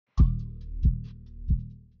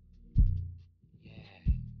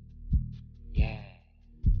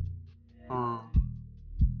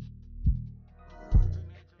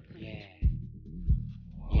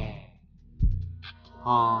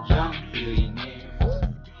Young billionaires.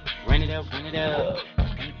 Run it up.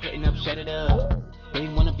 Ain't putting up, shut it up. They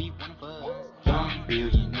wanna be one of us. Young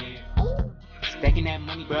billionaires. Stacking that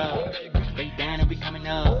money, bro. Stay down and be coming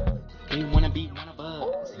up. They wanna be one of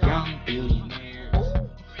us. Young billionaires.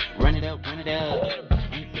 Run it up.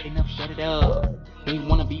 Ain't putting up, shut it up. They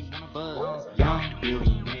wanna be one of us. Young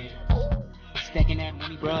billionaires. Stacking that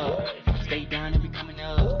money, bro. Stay down and be coming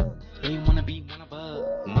up. They wanna be one of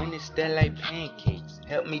us. Money still like pancakes.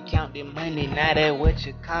 Help me count the money. Now that what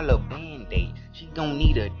you call a band-aid. She gon'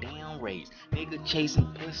 need a damn raise. Nigga chasing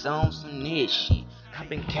puss on some next shit. I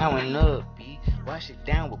been counting up, B. Wash it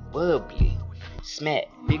down with bubbly. Smack,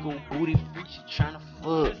 big ol' booty freak. She tryna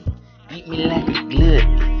fuck me. Beat me like a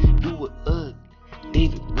glutton. Do it ugly.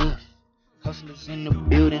 David Ruff. Hustlers in the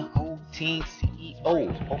building. Whole team CEO.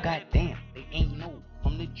 Oh goddamn, they ain't know.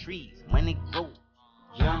 From the trees, money grow.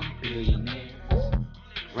 Young billionaires.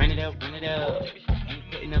 Run it up.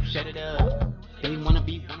 Ain't putting up, shut it up. They wanna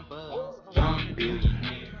be one of us. Young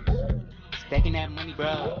billionaires. Stacking that money,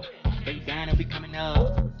 bro. Stay down and be coming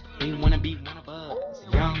up. They wanna be one of us.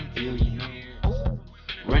 Young billionaires.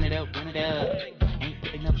 Run it up. Ain't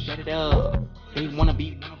putting up, shut it up. They wanna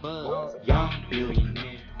be one of us. Young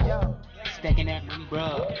billionaires. Stacking that money,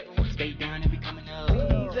 bro. Stay down and be coming up.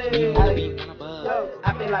 They wanna be one of us.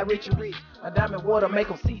 I feel like Richard Rich. A diamond water make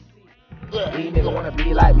them see. These niggas wanna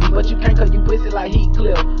be like me, but you can't cause you pussy like he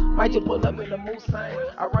clear. Might just pull up in the moose same.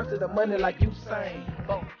 I run to the money like you same.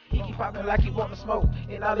 He keep popping like he want to smoke,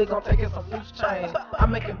 and all they gon' take is some loose change.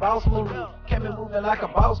 I'm making boss moves, can't be moving like a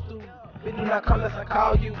boss do. We do not come unless I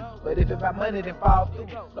call you, but if it's about money, then fall through.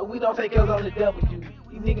 No, we don't take us on the W.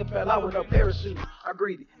 These niggas fell out with no parachute. I'm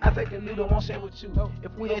greedy, I take a noodle, won't share with you.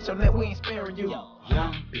 If we ain't your net, we ain't sparing you.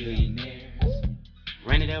 Young billionaires.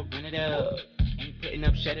 Run it up. Ain't putting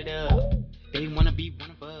up, shut it up. They wanna be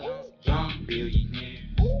one of us. Young billionaires.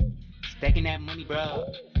 Stacking that money,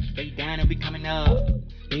 bro. Stay down and be coming up.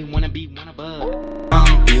 They wanna be one of us.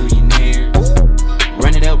 Young billionaires.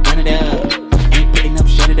 Run it up.